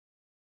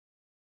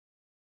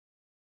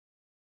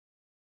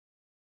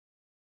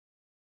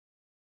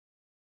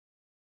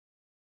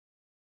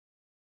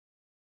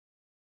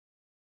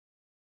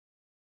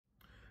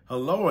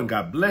Hello and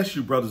God bless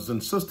you, brothers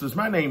and sisters.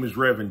 My name is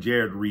Reverend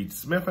Jared Reed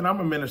Smith, and I'm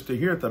a minister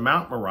here at the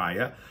Mount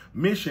Moriah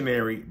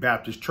Missionary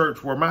Baptist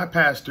Church, where my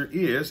pastor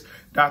is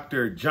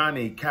Dr.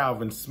 Johnny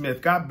Calvin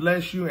Smith. God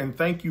bless you and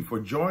thank you for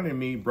joining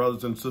me,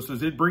 brothers and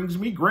sisters. It brings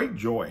me great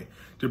joy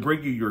to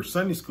bring you your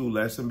Sunday school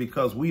lesson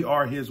because we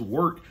are his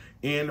work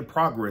in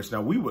progress.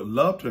 Now, we would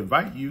love to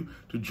invite you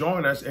to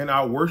join us in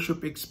our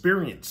worship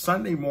experience.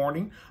 Sunday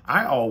morning,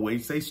 I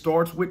always say,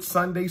 starts with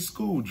Sunday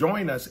school.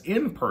 Join us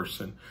in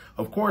person.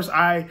 Of course,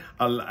 I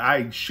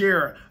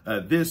share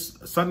this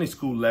Sunday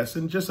school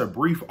lesson, just a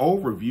brief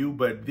overview,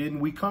 but then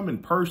we come in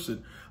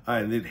person.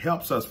 And it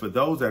helps us for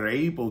those that are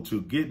able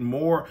to get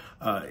more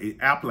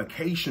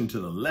application to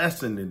the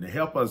lesson and to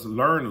help us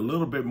learn a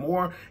little bit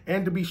more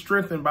and to be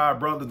strengthened by our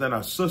brothers and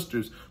our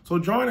sisters. So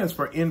join us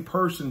for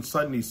in-person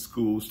Sunday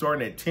school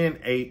starting at 10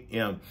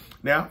 a.m.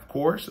 Now, of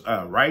course,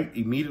 right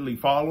immediately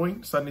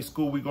following Sunday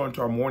school, we go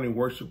into our morning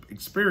worship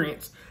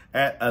experience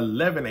at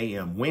 11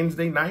 a.m.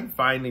 Wednesday night,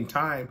 Finding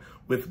Time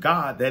with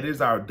God. That is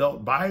our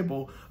adult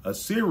Bible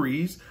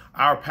series.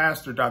 Our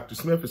pastor, Dr.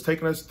 Smith, has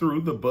taken us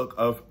through the book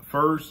of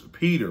 1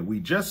 Peter. We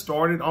just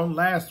started on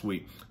last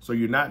week, so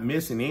you're not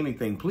missing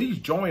anything. Please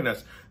join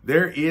us.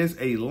 There is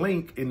a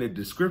link in the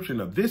description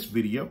of this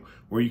video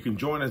where you can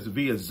join us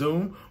via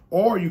Zoom,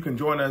 or you can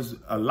join us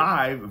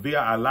live via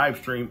our live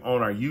stream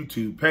on our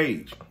YouTube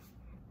page.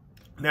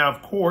 Now,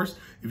 of course,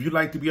 if you'd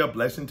like to be a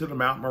blessing to the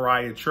Mount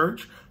Moriah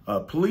Church,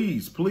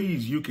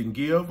 please, you can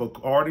give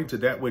according to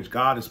that which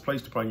God has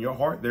placed upon your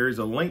heart. There is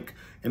a link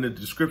in the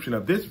description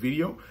of this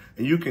video,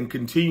 and you can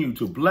continue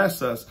to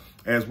bless us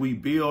as we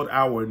build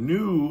our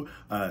new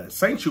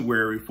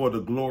sanctuary for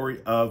the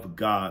glory of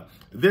God.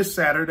 This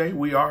Saturday,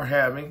 we are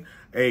having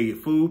a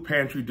food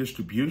pantry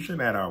distribution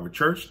at our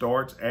church.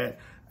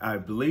 I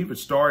believe it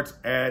starts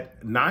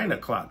at 9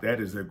 o'clock.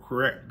 That is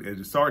correct.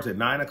 It starts at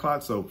 9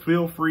 o'clock. So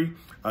feel free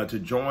to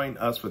join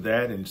us for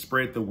that and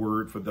spread the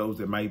word for those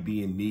that might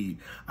be in need.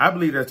 I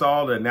believe that's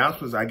all the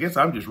announcements. I guess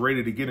I'm just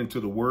ready to get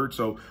into the word.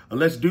 So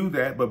let's do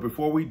that. But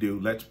before we do,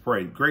 let's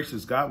pray.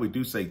 Gracious God, we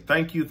do say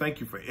thank you. Thank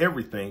you for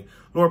everything.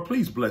 Lord,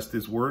 please bless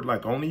this word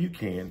like only you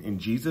can. In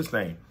Jesus'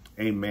 name,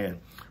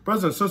 amen.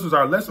 Brothers and sisters,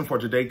 our lesson for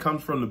today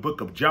comes from the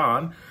book of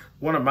John,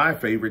 one of my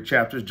favorite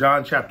chapters,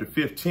 John chapter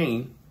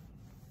 15.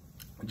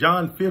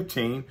 John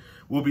 15,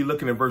 we'll be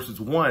looking at verses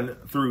 1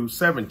 through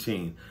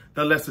 17.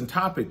 The lesson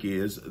topic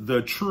is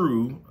the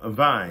true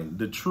vine,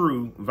 the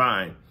true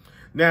vine.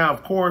 Now,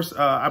 of course,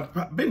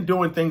 I've been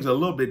doing things a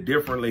little bit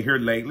differently here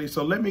lately.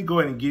 So let me go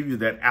ahead and give you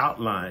that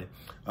outline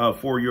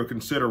for your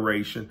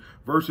consideration.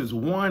 Verses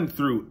 1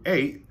 through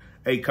 8,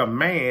 a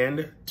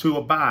command to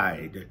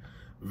abide.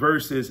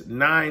 Verses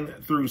 9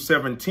 through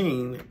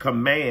 17,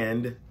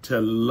 command to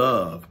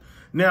love.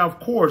 Now, of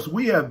course,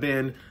 we have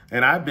been,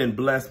 and I've been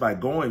blessed by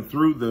going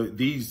through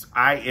these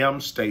I am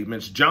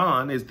statements.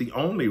 John is the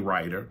only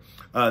writer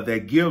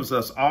that gives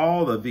us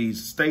all of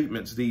these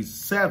statements, these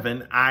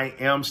 7 I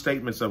am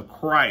statements of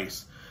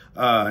Christ.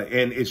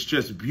 And it's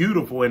just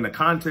beautiful in the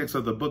context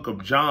of the book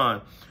of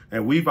John.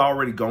 And we've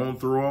already gone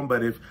through them.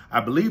 But I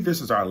believe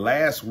this is our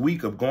last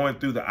week of going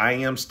through the I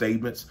am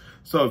statements.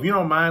 So if you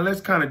don't mind,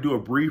 let's kind of do a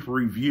brief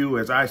review.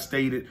 As I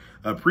stated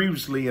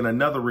previously in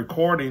another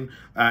recording,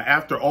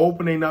 after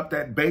opening up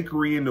that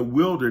bakery in the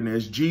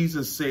wilderness,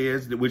 Jesus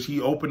says, which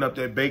he opened up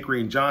that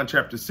bakery in John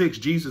chapter 6,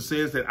 Jesus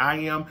says that I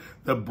am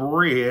the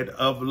bread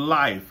of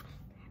life.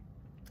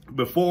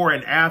 Before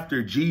and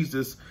after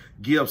Jesus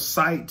gives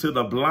sight to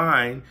the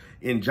blind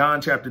in John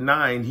chapter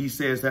 9, he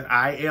says that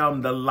I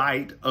am the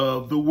light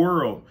of the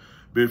world.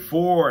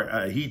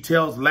 Before he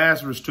tells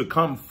Lazarus to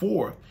come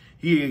forth,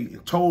 he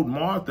told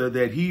Martha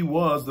that he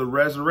was the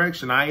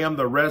resurrection. I am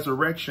the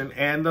resurrection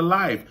and the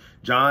life.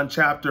 John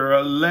chapter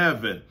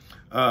 11.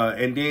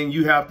 And then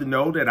you have to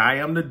know that I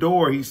am the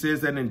door. He says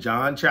that in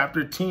John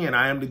chapter 10,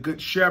 I am the good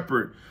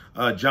shepherd.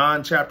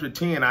 John chapter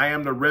 10, I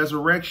am the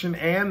resurrection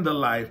and the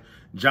life.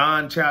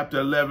 John chapter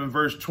 11,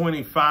 verse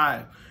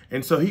 25.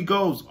 And so he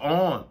goes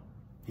on.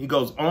 He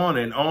goes on,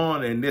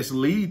 and this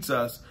leads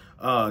us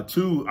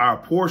to our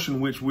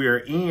portion which we are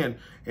in.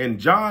 In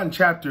John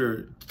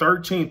chapter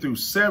 13 through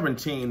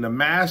 17, the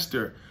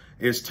master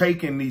is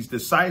taking these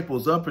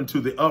disciples up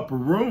into the upper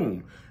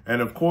room.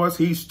 And of course,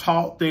 he's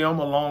taught them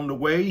along the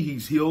way.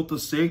 He's healed the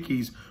sick.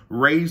 He's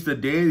raised the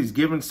dead. He's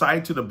given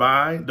sight to the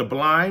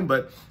blind.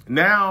 But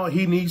now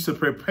he needs to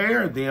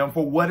prepare them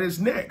for what is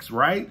next,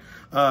 right?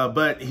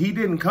 But he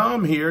didn't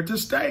come here to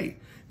stay.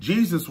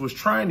 Jesus was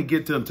trying to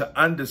get them to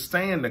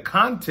understand the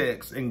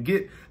context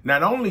and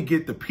not only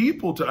get the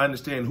people to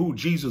understand who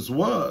Jesus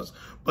was,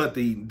 but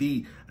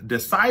the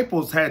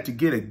disciples had to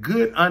get a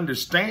good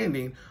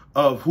understanding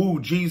of who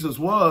Jesus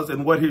was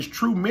and what his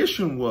true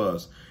mission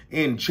was.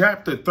 In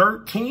chapter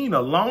 13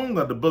 alone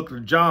of the book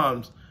of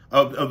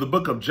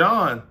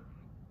John,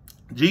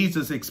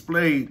 Jesus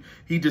displayed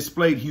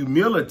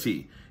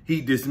humility.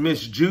 He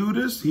dismissed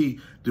Judas.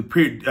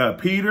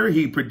 Peter.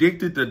 He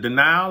predicted the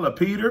denial of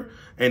Peter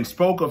and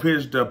spoke of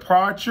his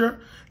departure.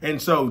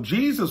 And so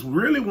Jesus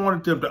really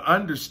wanted them to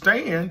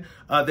understand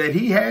that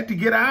he had to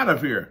get out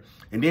of here.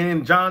 And then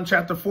in John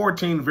chapter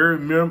 14, very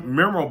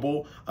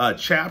memorable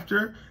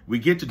chapter, we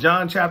get to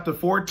John chapter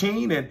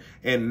 14,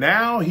 and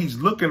now he's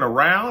looking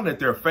around at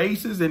their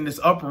faces in this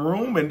upper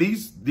room, and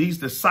these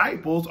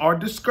disciples are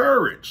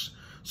discouraged.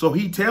 So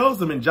he tells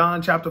them in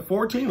John chapter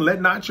 14,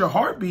 let not your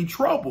heart be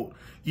troubled.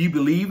 You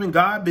believe in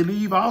God,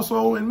 believe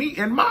also in me.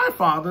 In my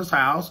Father's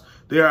house,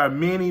 there are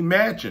many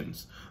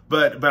mansions.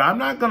 But I'm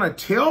not going to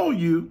tell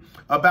you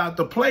about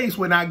the place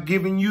when I'm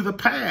giving you the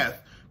path.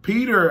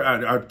 Peter,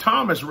 or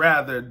Thomas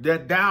rather,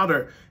 that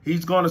doubter,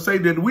 he's going to say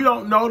that we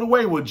don't know the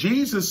way. Well,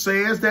 Jesus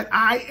says that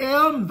I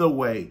am the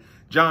way.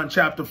 John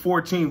chapter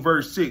 14,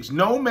 verse 6.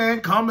 No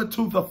man cometh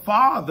to the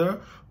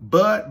Father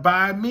but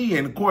by me.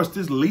 And of course,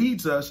 this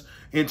leads us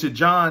into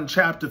John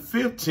chapter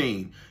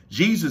 15.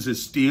 Jesus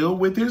is still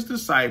with his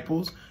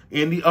disciples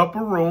in the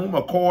upper room,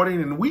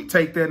 and we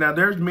take that. Now,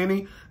 there's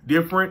many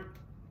different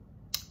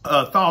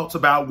thoughts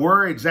about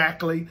where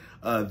exactly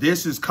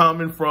this is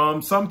coming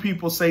from. Some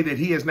people say that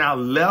he has now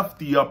left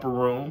the upper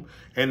room,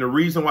 and the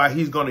reason why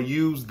he's going to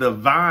use the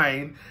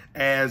vine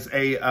as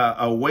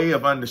a way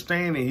of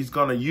understanding, he's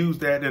going to use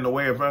that in a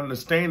way of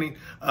understanding.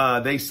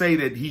 They say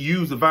that he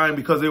used the vine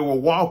because they were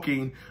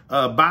walking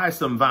by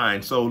some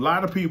vine. So a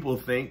lot of people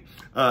think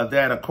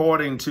that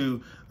according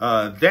to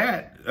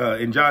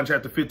in John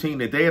chapter 15,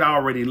 that they had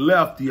already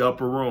left the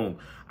upper room.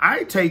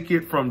 I take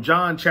it from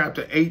John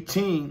chapter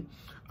 18,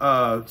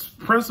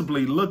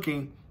 principally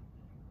looking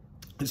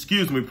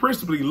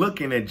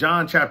at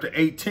John chapter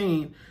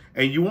 18,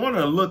 and you want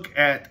to look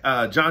at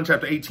John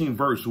chapter 18,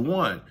 verse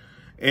 1.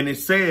 And it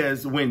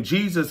says, when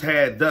Jesus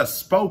had thus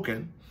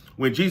spoken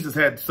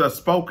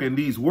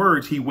these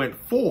words, he went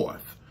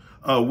forth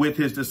with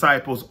his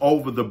disciples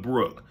over the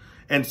brook.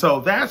 And so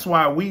that's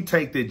why we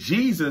take that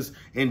Jesus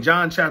in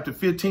John chapter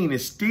 15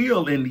 is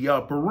still in the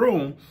upper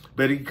room,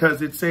 but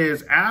because it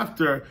says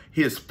after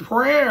his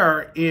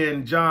prayer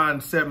in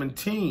John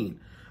 17,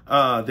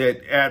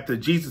 that after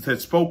Jesus had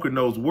spoken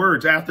those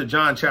words, after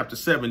John chapter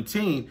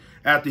 17,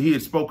 after he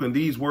had spoken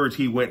these words,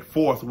 he went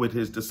forth with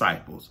his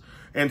disciples.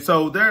 And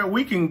so there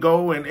we can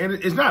go, and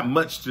it's not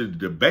much to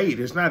debate.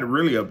 It's not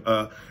really,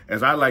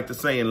 as I like to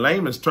say in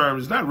layman's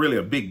terms, it's not really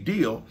a big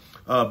deal.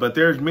 But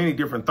there's many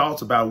different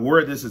thoughts about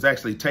where this is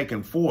actually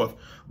taken forth.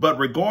 But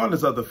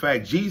regardless of the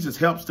fact, Jesus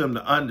helps them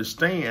to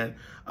understand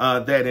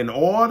that in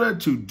order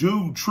to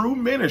do true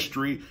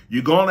ministry,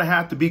 you're going to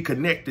have to be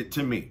connected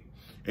to me.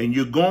 And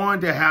you're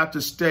going to have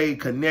to stay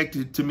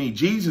connected to me.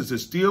 Jesus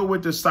is still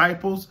with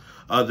disciples.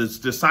 The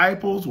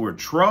disciples were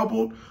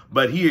troubled,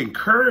 but he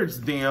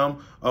encouraged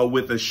them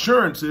with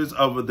assurances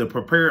of the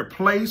prepared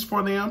place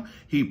for them.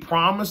 He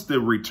promised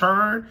the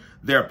return.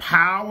 Their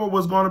power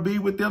was going to be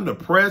with them, the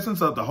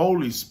presence of the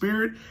Holy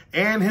Spirit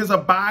and his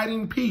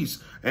abiding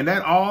peace. And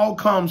that all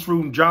comes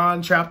from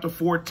John chapter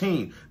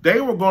 14. They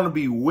were going to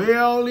be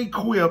well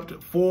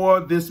equipped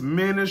for this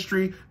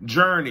ministry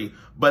journey.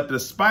 But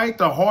despite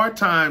the hard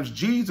times,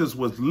 Jesus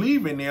was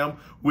leaving them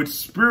with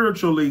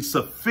spiritually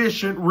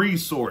sufficient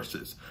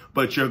resources.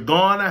 But you're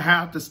going to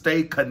have to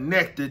stay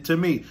connected to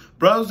me.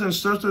 Brothers and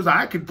sisters,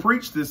 I could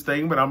preach this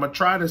thing, but I'm going to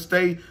try to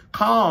stay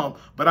calm.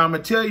 But I'm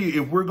going to tell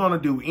you, if we're going to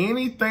do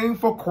anything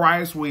for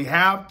Christ, we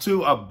have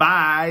to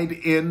abide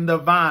in the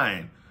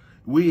vine.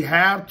 We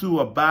have to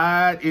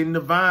abide in the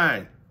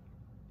vine.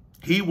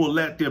 He will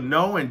let them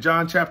know in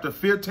John chapter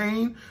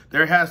 15,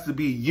 there has to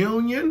be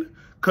union,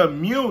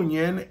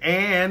 communion,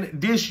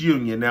 and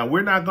disunion. Now,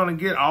 we're not going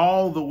to get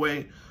all the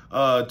way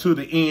to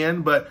the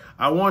end, but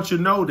I want you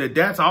to know that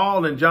that's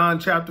all in John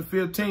chapter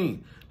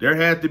 15. There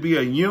had to be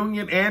a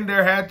union and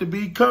there had to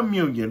be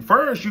communion.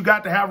 First, you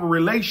got to have a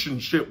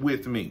relationship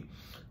with me.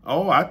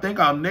 Oh, I think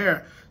I'm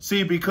there.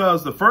 See,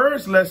 because the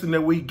first lesson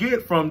that we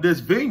get from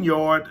this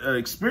vineyard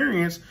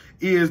experience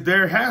is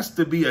there has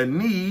to be a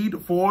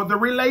need for the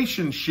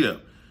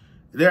relationship.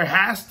 There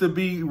has to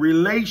be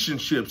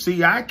relationship.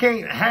 See, I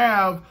can't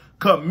have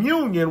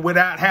communion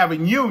without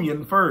having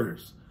union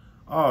first.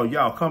 Oh,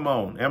 y'all, come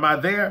on. Am I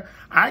there?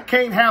 I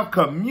can't have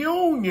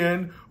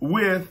communion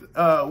with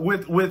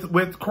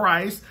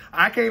Christ.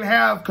 I can't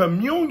have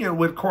communion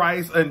with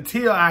Christ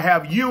until I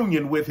have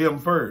union with him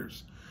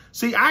first.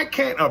 See, I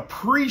can't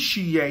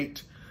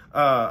appreciate,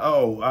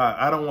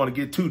 I don't want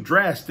to get too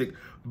drastic,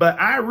 but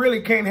I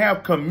really can't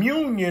have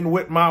communion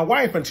with my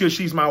wife until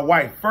she's my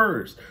wife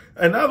first.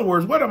 In other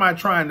words, what am I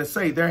trying to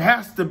say? There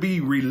has to be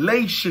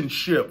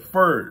relationship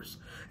first.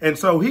 And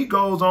so he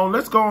goes on,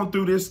 let's go on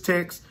through this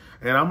text.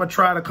 And I'm going to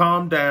try to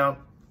calm down.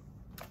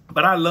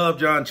 But I love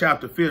John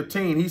chapter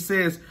 15. He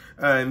says,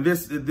 and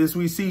this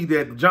we see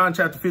that John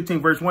chapter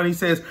 15, verse 1, he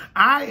says,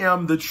 I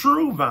am the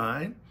true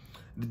vine,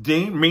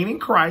 meaning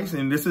Christ.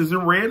 And this is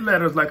in red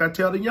letters, like I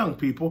tell the young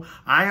people.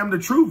 I am the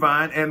true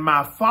vine, and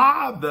my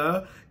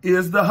Father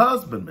is the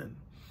husbandman.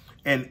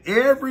 And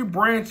every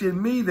branch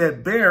in me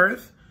that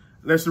beareth,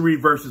 let's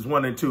read verses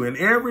 1 and 2. And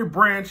every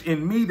branch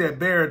in me that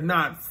beareth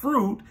not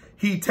fruit,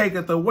 he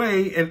taketh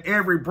away, and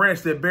every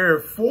branch that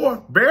beareth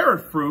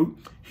fruit,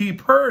 he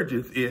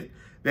purgeth it,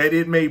 that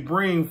it may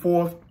bring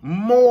forth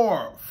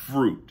more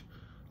fruit.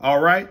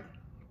 All right.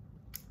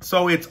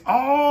 So it's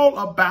all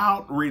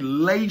about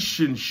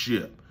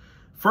relationship.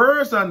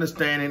 First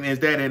understanding is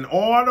that in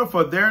order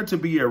for there to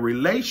be a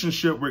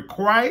relationship with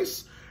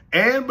Christ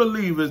and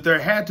believers, there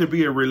had to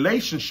be a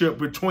relationship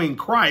between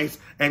Christ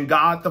and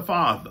God the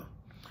Father.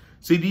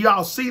 See, do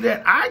y'all see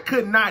that? I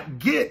could not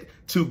get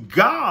to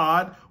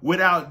God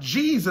without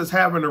Jesus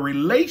having a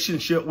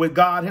relationship with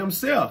God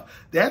himself.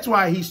 That's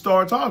why he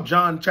starts off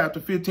John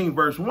chapter 15,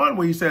 verse 1,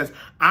 where he says,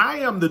 I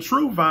am the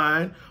true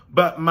vine,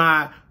 but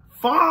my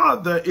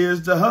Father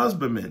is the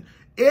husbandman.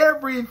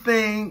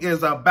 Everything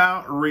is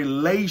about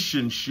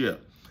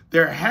relationship.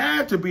 There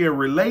had to be a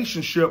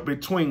relationship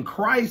between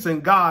Christ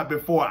and God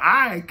before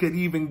I could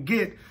even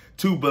get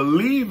to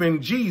believe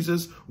in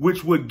Jesus,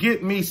 which would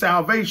get me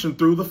salvation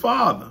through the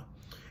Father.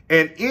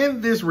 And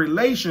in this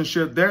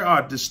relationship, there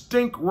are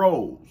distinct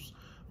roles,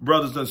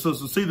 brothers and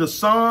sisters. See, the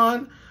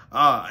Son,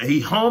 he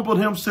humbled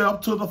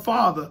himself to the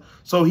Father.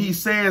 So he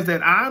says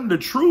that I'm the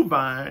true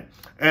vine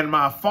and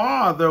my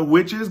Father,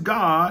 which is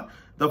God,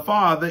 the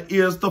Father,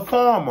 is the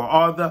farmer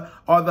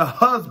or the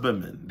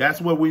husbandman.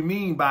 That's what we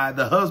mean by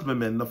the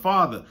husbandman, the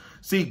Father.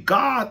 See,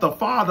 God, the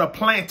Father,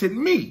 planted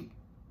me.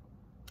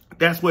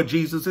 That's what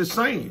Jesus is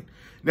saying.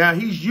 Now,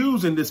 he's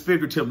using this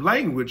figurative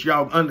language.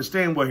 Y'all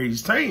understand what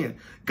he's saying.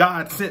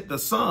 God sent the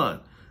Son.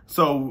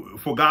 So,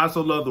 for God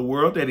so loved the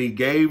world that he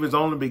gave his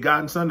only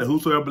begotten Son, that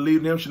whosoever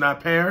believed in him should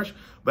not perish,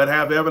 but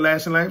have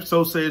everlasting life.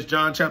 So says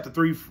John chapter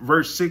 3,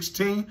 verse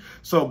 16.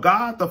 So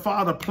God the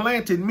Father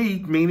planted me,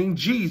 meaning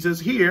Jesus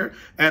here,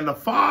 and the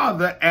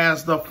Father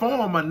as the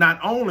farmer not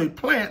only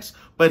plants,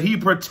 but he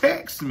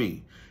protects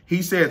me.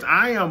 He says,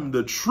 I am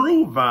the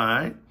true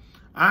vine.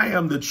 I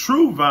am the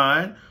true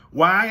vine.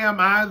 Why am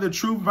I the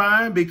true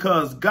vine?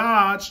 Because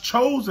God's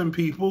chosen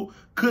people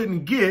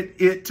couldn't get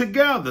it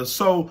together.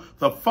 So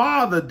the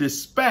Father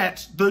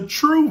dispatched the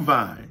true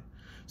vine.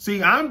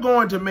 See, I'm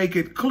going to make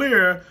it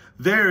clear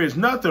there is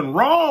nothing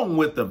wrong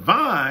with the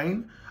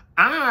vine.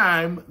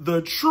 I'm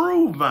the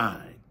true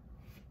vine.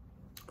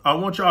 I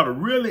want y'all to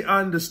really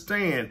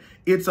understand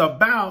it's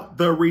about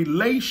the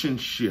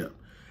relationship.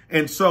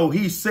 And so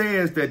he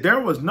says that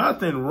there was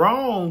nothing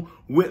wrong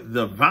with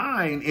the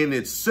vine in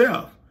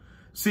itself.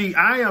 See,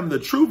 I am the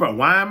true vine.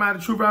 Why am I the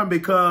true vine?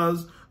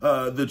 Because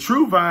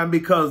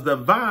the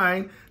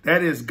vine,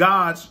 that is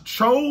God's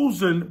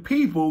chosen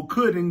people,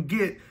 couldn't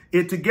get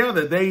it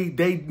together.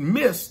 They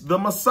missed the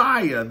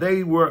Messiah.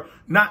 They were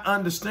not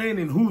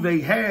understanding who they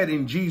had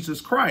in Jesus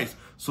Christ.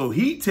 So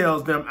he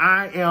tells them,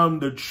 I am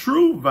the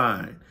true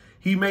vine.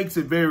 He makes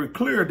it very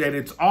clear that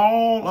it's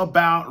all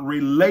about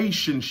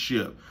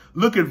relationship.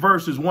 Look at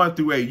verses 1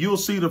 through 8. You'll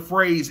see the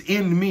phrase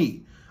in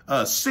me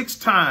 6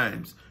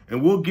 times.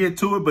 And we'll get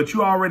to it, but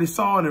you already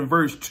saw it in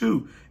verse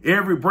 2.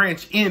 Every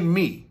branch in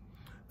me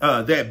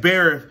that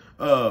beareth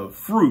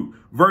fruit.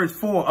 Verse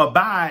 4,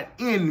 abide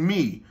in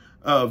me.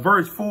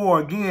 Verse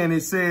 4, again,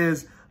 it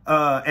says,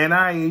 and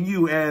I in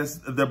you, as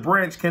the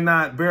branch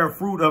cannot bear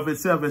fruit of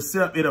itself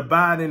except it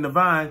abide in the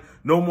vine.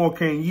 No more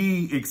can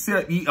ye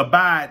except ye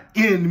abide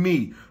in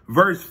me.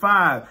 Verse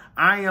 5,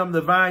 I am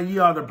the vine, ye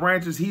are the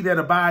branches, he that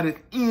abideth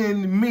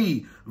in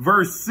me.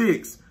 Verse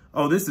 6,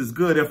 oh, this is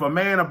good. If a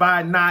man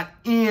abide not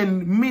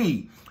in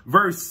me.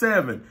 Verse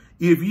 7,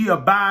 if ye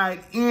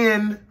abide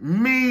in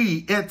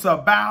me, it's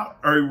about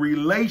a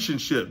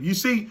relationship. You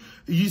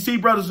see,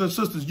 brothers and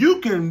sisters, you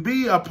can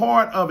be a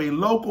part of a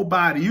local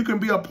body. You can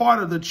be a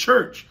part of the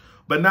church,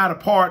 but not a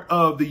part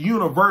of the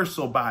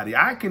universal body.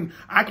 I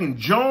can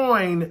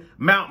join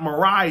Mount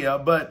Moriah,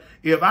 but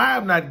if I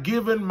have not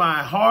given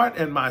my heart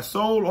and my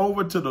soul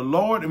over to the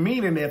Lord,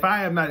 meaning if I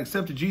have not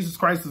accepted Jesus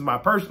Christ as my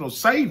personal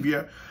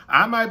Savior,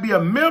 I might be a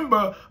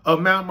member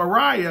of Mount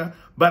Moriah,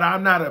 but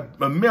I'm not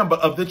a member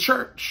of the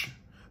church.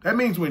 That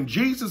means when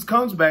Jesus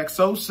comes back,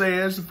 so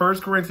says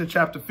 1 Corinthians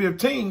chapter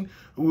 15,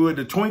 with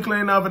the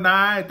twinkling of an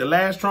eye, at the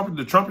last trumpet,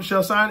 the trumpet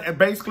shall sound, and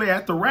basically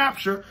at the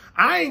rapture,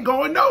 I ain't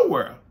going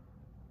nowhere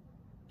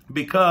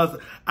because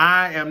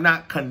I am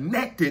not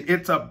connected.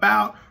 It's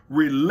about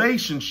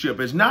relationship.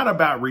 It's not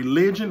about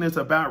religion. It's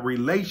about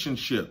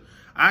relationship.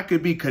 I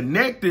could be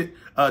connected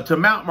to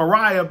Mount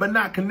Moriah, but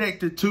not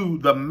connected to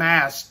the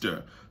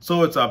master.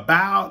 So it's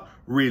about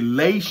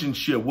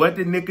relationship. What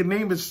did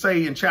Nicodemus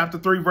say in chapter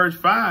 3, verse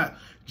 5?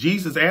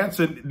 Jesus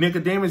answered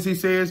Nicodemus, he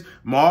says,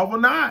 marvel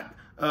not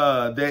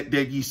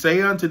that ye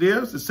say unto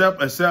this, Jesus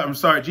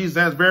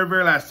answered, very,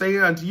 very, I say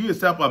unto you,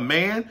 except a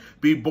man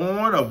be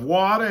born of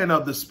water and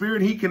of the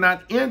Spirit, he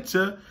cannot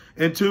enter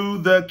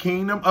into the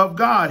kingdom of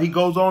God. He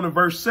goes on in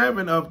verse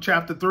 7 of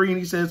chapter 3, and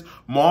he says,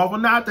 marvel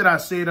not that I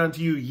said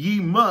unto you, ye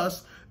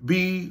must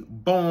be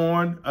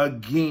born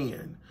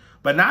again.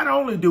 But not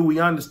only do we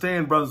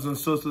understand, brothers and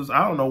sisters,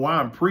 I don't know why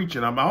I'm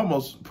preaching. I'm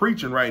almost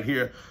preaching right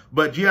here.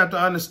 But you have to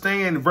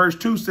understand, verse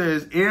 2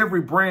 says,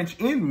 every branch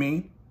in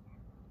me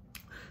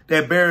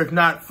that beareth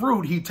not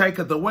fruit, he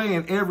taketh away,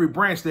 and every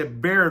branch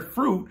that beareth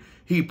fruit,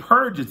 he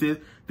purgeth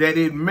it, that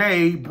it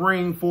may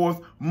bring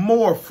forth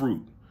more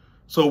fruit.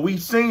 So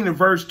we've seen in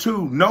verse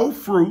 2, no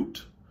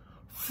fruit,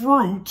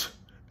 fruit,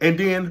 and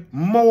then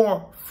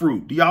more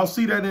fruit. Do y'all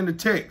see that in the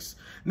text?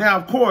 Now,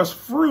 of course,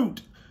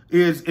 fruit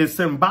is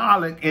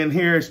symbolic, and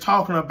here it's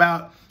talking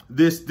about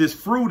this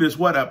fruit is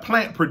what a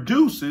plant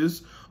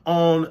produces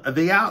on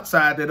the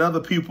outside that other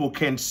people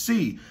can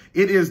see.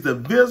 It is the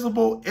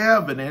visible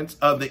evidence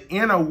of the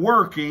inner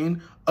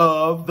working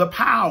of the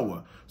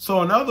power.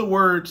 So in other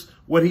words,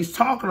 what he's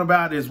talking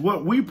about is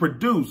what we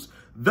produce.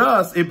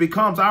 Thus, it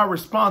becomes our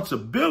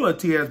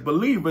responsibility as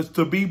believers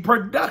to be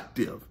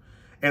productive.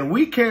 And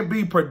we can't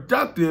be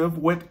productive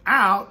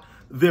without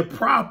the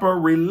proper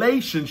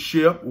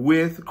relationship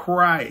with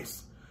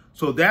Christ.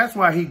 So that's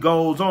why he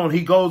goes on.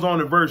 He goes on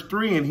to verse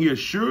 3, and he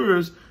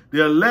assures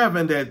the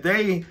 11 that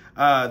they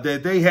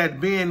had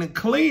been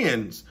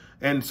cleansed.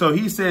 And so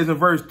he says in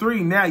verse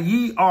 3, now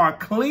ye are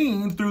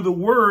clean through the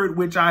word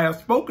which I have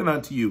spoken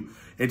unto you.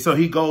 And so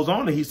he goes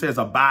on and he says,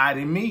 abide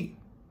in me,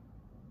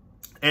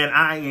 and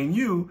I in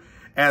you,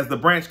 as the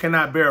branch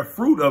cannot bear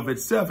fruit of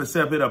itself,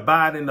 except it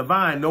abide in the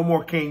vine. No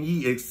more can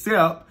ye,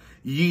 except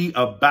ye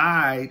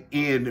abide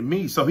in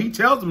me. So he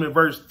tells them in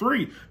verse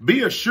 3,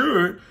 be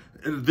assured,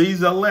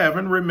 these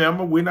 11,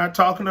 remember, we're not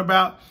talking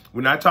about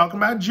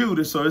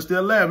Judas, so it's the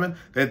 11,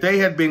 that they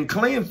had been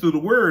cleansed through the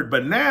word.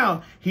 But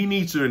now he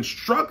needs to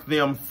instruct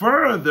them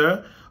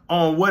further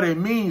on what it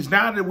means.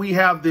 Now that we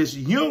have this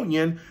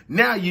union,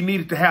 now you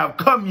needed to have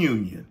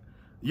communion.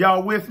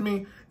 Y'all with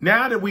me?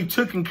 Now that we've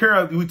taken care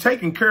of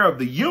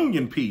the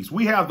union piece,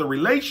 we have the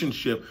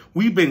relationship,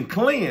 we've been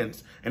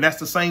cleansed. And that's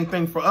the same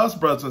thing for us,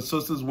 brothers and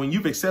sisters. When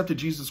you've accepted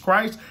Jesus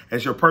Christ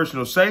as your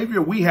personal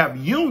savior, we have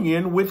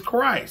union with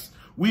Christ.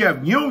 We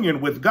have union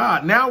with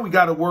God. Now we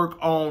got to work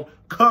on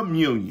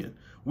communion.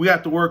 We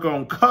have to work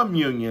on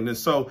communion. And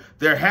so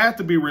there has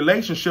to be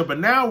relationship. But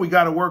now we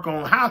got to work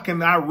on, how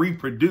can I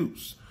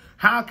reproduce?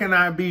 How can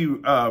I be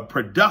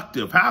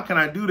productive? How can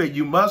I do that?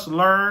 You must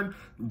learn,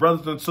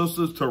 brothers and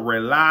sisters, to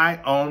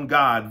rely on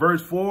God.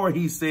 Verse 4,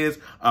 he says,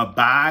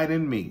 abide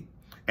in me,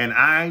 and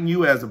I in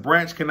you, as a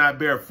branch cannot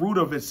bear fruit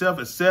of itself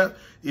except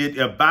it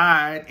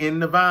abide in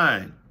the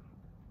vine.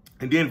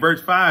 And then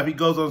verse 5, he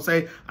goes on to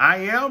say, I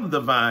am the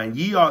vine,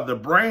 ye are the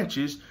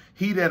branches.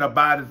 He that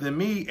abideth in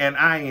me, and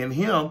I in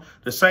him,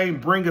 the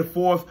same bringeth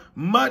forth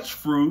much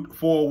fruit,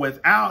 for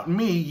without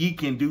me ye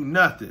can do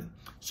nothing.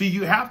 See,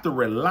 you have to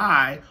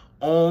rely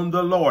on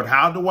the Lord.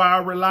 How do I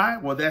rely?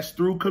 Well, that's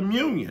through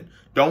communion.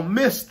 Don't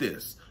miss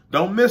this.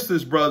 Don't miss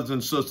this, brothers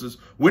and sisters.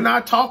 We're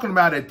not talking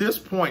about at this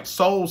point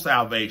soul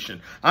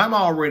salvation. I'm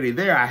already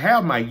there. I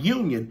have my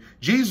union.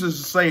 Jesus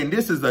is saying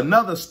this is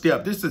another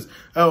step. This is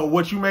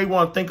what you may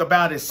want to think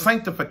about as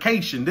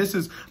sanctification. This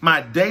is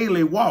my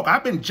daily walk.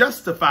 I've been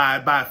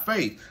justified by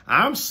faith.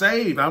 I'm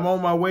saved. I'm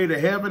on my way to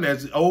heaven.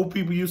 As old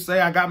people used to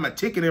say, I got my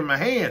ticket in my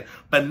hand.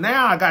 But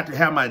now I got to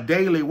have my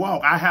daily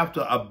walk. I have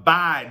to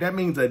abide. That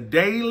means a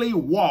daily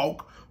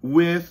walk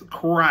with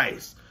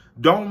Christ.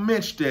 Don't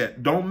miss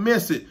that. Don't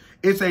miss it.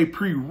 It's a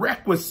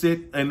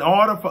prerequisite. In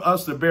order for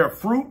us to bear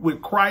fruit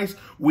with Christ,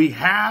 we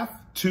have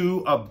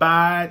to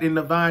abide in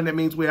the vine. That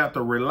means we have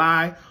to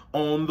rely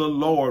on the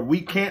Lord.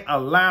 We can't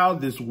allow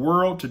this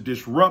world to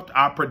disrupt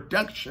our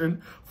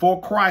production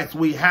for Christ.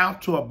 We have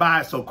to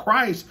abide. So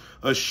Christ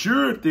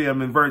assured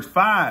them in verse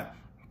 5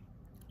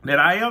 that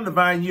I am the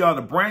vine, ye are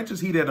the branches.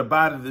 He that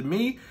abideth in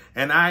me,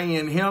 and I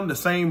in him, the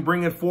same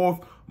bringeth forth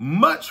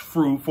much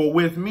fruit. For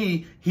with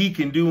me he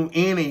can do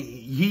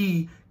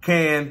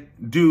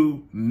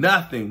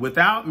nothing.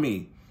 Without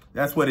me,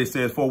 that's what it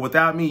says. For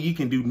without me, ye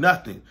can do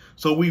nothing.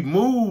 So we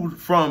moved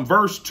from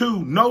verse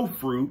 2, no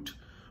fruit,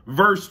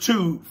 verse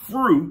 2,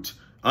 fruit,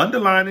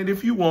 underline it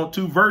if you want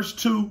to, verse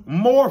 2,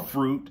 more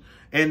fruit,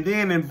 and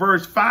then in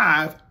verse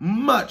 5,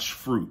 much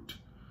fruit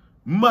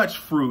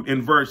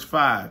in verse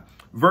 5.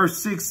 Verse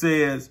 6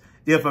 says,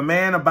 if a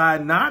man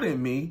abide not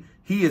in me,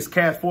 he is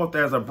cast forth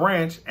as a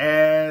branch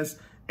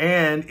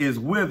and is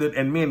withered,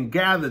 and men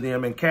gather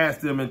them and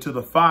cast them into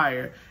the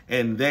fire,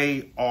 and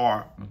they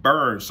are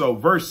burned. So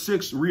verse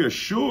 6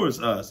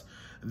 reassures us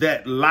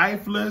that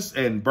lifeless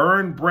and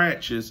burned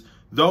branches,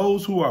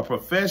 those who are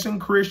professing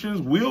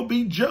Christians, will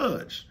be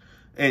judged.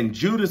 And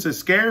Judas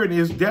Iscariot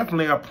is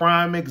definitely a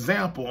prime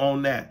example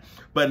on that.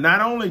 But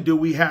not only do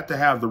we have to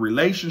have the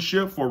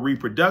relationship for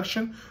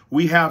reproduction,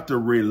 we have to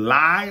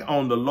rely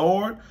on the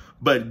Lord,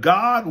 but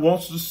God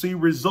wants to see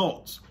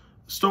results.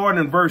 Starting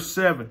in verse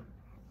 7.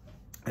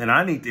 And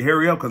I need to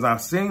hurry up because I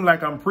sing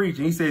like I'm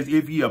preaching. He says,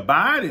 if ye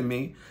abide in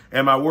me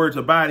and my words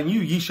abide in you,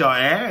 ye shall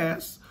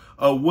ask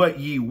of what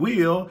ye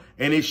will,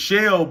 and it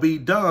shall be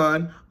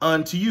done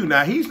unto you.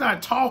 Now, he's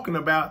not talking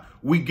about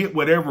we get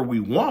whatever we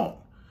want.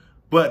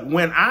 But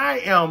when I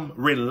am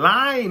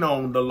relying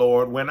on the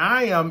Lord, when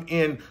I am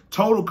in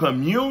total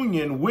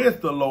communion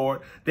with the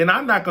Lord, then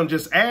I'm not going to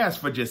just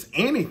ask for just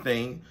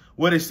anything.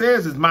 What it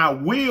says is my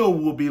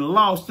will be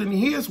lost in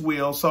his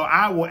will. So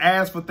I will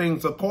ask for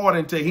things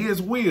according to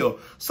his will.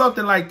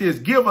 Something like this.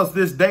 Give us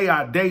this day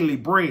our daily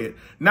bread.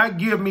 Not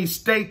give me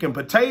steak and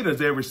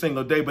potatoes every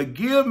single day, but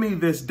give me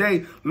this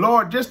day.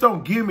 Lord, just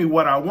don't give me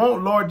what I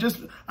want. Lord,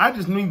 I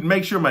just need to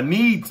make sure my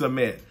needs are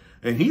met.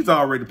 And he's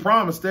already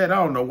promised that.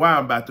 I don't know why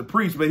I'm about to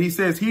preach, but he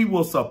says he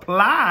will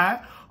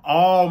supply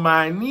all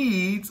my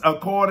needs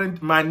according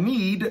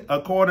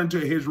to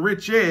his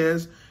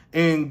riches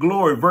in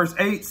glory. Verse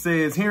 8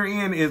 says,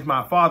 herein is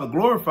my Father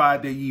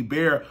glorified, that ye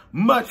bear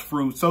much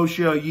fruit, so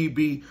shall ye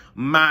be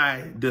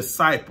my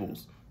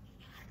disciples.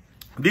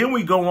 Then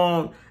we go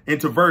on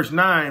into verse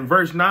 9.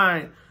 Verse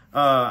 9,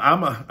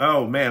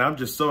 I'm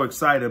just so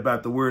excited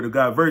about the word of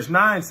God. Verse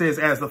 9 says,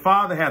 as the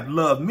Father hath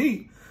loved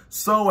me,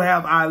 so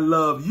have I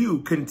loved you.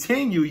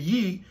 Continue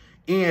ye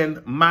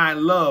in my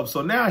love.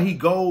 So now he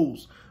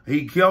goes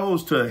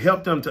to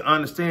help them to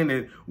understand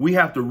that we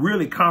have to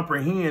really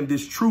comprehend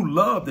this true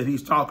love that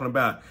he's talking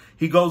about.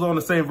 He goes on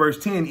to say in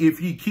verse 10,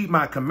 if ye keep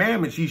my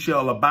commandments, ye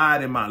shall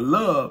abide in my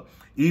love,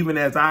 even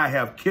as I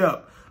have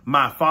kept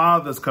my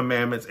Father's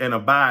commandments and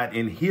abide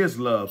in his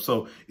love.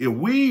 So if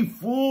we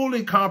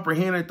fully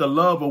comprehended the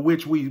love of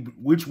which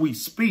we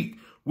speak,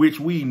 which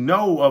we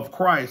know of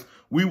Christ,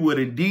 we would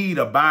indeed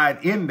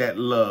abide in that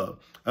love.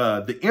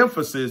 The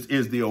emphasis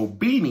is the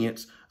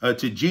obedience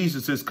to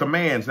Jesus's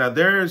commands. Now,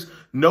 there's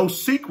no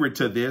secret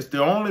to this.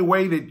 The only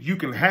way that you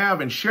can have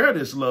and share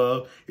this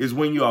love is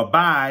when you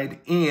abide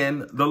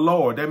in the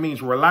Lord. That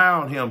means rely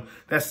on him.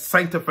 That's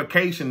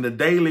sanctification, the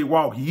daily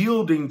walk,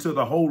 yielding to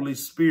the Holy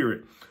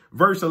Spirit.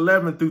 Verse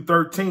 11 through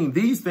 13,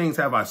 these things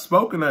have I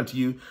spoken unto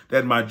you,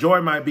 that my joy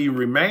might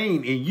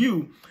remain in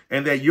you,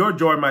 and that your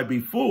joy might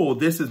be full.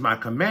 This is my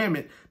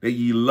commandment, that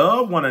ye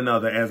love one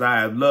another as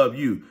I have loved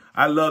you.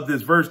 I love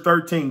this verse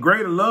 13.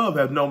 Greater love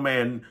hath no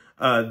man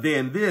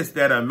than this,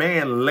 that a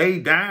man lay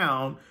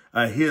down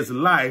his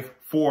life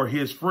for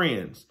his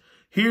friends.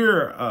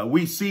 Here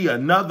we see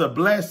another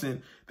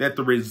blessing, that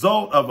the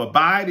result of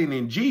abiding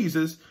in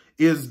Jesus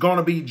is going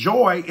to be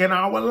joy in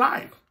our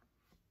life.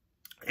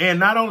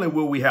 And not only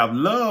will we have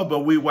love,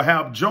 but we will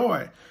have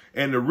joy.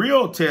 And the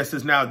real test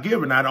is now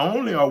given. Not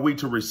only are we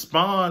to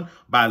respond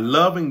by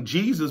loving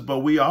Jesus, but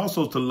we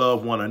also to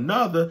love one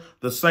another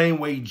the same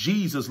way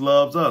Jesus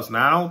loves us.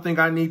 Now, I don't think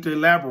I need to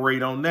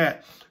elaborate on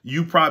that.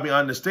 You probably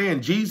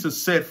understand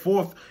Jesus set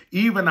forth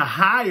even a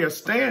higher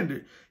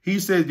standard. He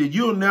said that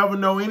you'll never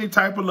know any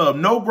type of love.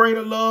 No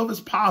greater love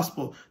is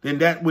possible than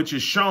that which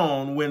is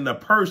shown when the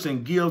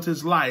person gives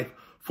his life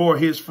for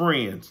his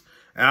friends.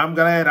 And I'm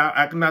glad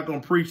I'm not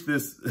going to preach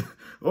this.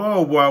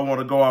 Oh, boy, I want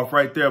to go off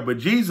right there. But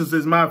Jesus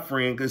is my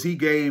friend because he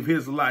gave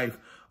his life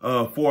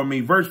for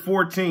me. Verse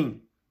 14,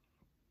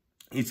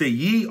 he said,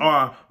 ye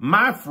are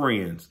my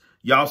friends.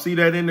 Y'all see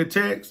that in the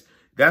text?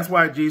 That's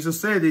why Jesus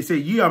said, he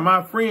said, ye are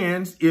my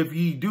friends if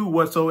ye do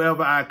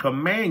whatsoever I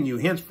command you.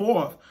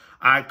 Henceforth,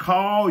 I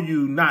call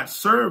you not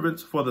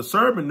servants, for the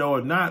servant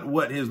knoweth not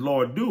what his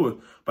Lord doeth,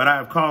 but I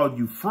have called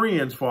you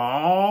friends, for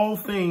all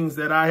things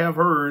that I have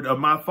heard of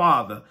my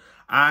Father,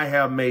 I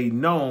have made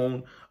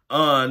known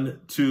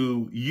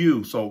unto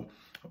you. So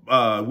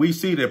we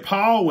see that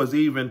Paul was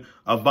even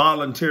a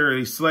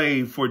voluntary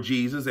slave for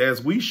Jesus,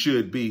 as we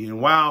should be.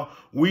 And while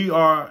we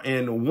are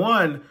in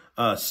one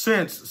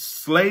sense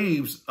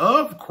slaves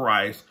of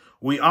Christ,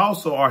 we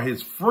also are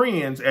his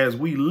friends as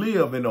we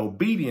live in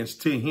obedience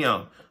to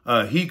him.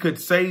 He could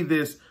say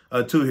this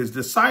to his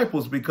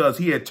disciples because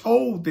he had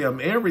told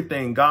them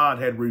everything God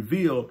had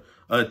revealed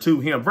to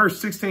him. Verse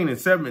 16 and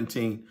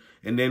 17.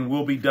 And then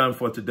we'll be done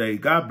for today.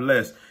 God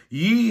bless.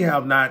 Ye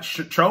have not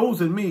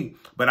chosen me,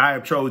 but I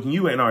have chosen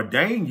you and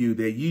ordained you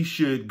that ye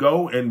should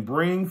go and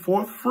bring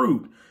forth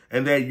fruit,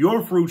 and that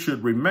your fruit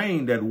should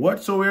remain, that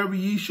whatsoever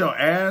ye shall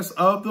ask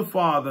of the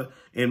Father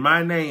in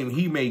my name,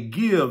 he may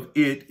give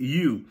it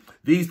you.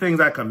 These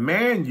things I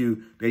command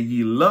you, that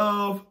ye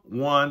love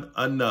one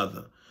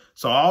another.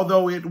 So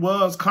although it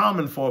was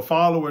common for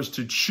followers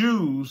to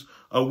choose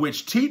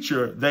which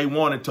teacher they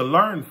wanted to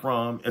learn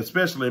from,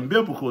 especially in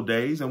biblical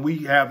days, and we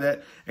have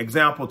that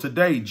example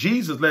today,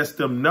 Jesus lets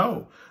them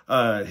know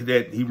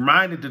that he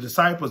reminded the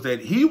disciples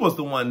that he was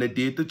the one that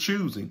did the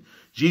choosing.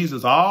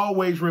 Jesus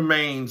always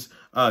remains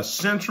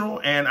central,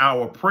 and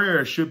our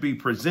prayers should be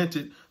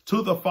presented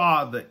to the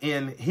Father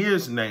in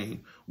his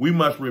name. We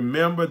must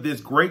remember this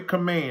great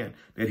command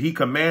that he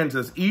commands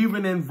us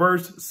even in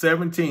verse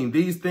 17.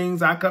 These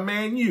things I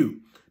command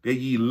you, that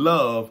ye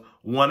love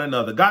one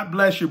another. God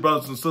bless you,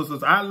 brothers and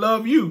sisters. I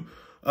love you,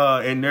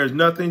 and there's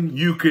nothing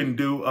you can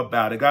do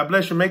about it. God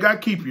bless you. May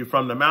God keep you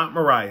from the Mount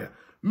Moriah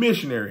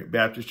Missionary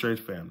Baptist Church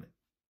family.